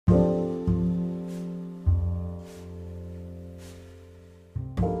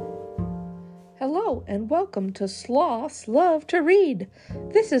Hello and welcome to Sloths Love to Read.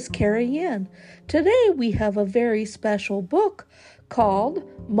 This is Carrie Ann. Today we have a very special book called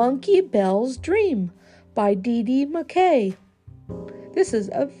Belle's Dream by Didi McKay. This is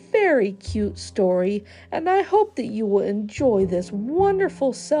a very cute story, and I hope that you will enjoy this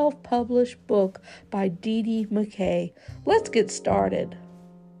wonderful self-published book by Didi McKay. Let's get started.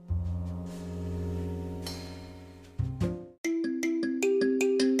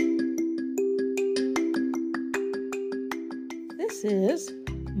 This is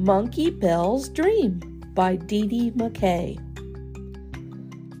Belle's Dream by Didi McKay.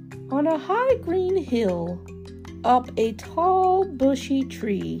 On a high green hill, up a tall bushy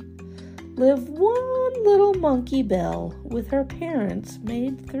tree, lived one little monkey Belle with her parents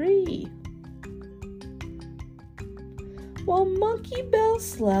made three. While Monkey Belle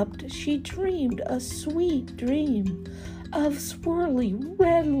slept, she dreamed a sweet dream of swirly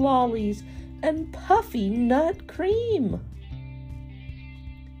red lollies and puffy nut cream.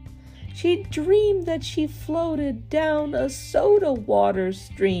 She dreamed that she floated down a soda water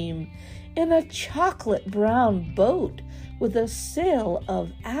stream in a chocolate brown boat with a sail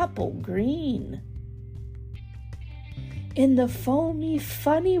of apple green. In the foamy,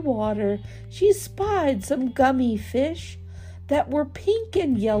 funny water, she spied some gummy fish that were pink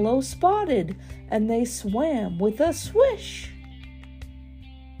and yellow spotted, and they swam with a swish.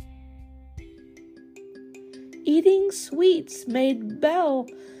 Eating sweets made Belle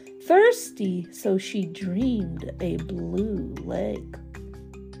thirsty, so she dreamed a blue lake.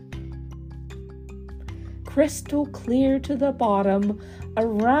 Crystal clear to the bottom,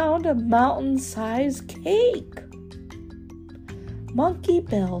 around a mountain-sized cake. Monkey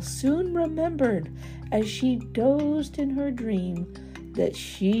Belle soon remembered, as she dozed in her dream, that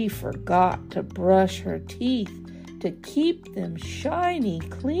she forgot to brush her teeth to keep them shiny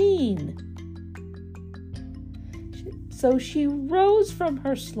clean. So she rose from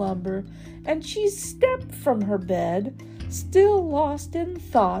her slumber, and she stepped from her bed, still lost in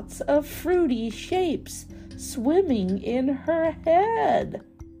thoughts of fruity shapes swimming in her head.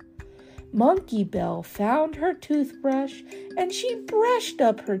 Monkey Belle found her toothbrush, and she brushed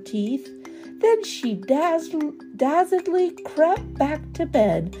up her teeth. Then she dazedly crept back to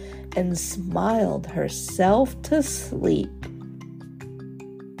bed and smiled herself to sleep.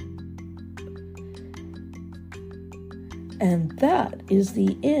 And that is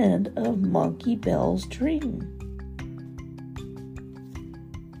the end of Monkey Belle's Dream.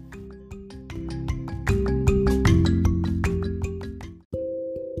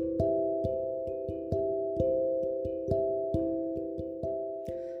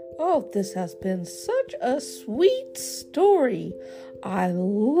 Oh, this has been such a sweet story. I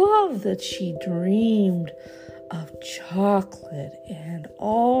love that she dreamed of chocolate and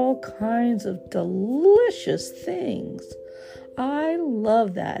all kinds of delicious things. I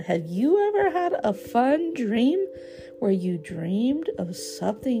love that. Have you ever had a fun dream where you dreamed of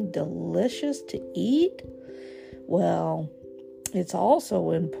something delicious to eat? Well, it's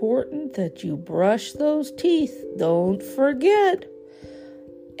also important that you brush those teeth. Don't forget.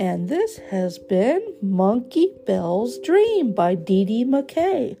 And this has been Monkey Belle's Dream by Didi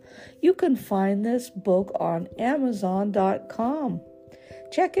McKay. You can find this book on Amazon.com.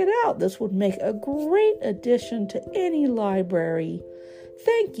 Check it out. This would make a great addition to any library.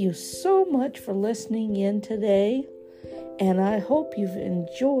 Thank you so much for listening in today, and I hope you've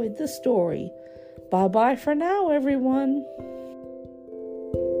enjoyed the story. Bye-bye for now, everyone.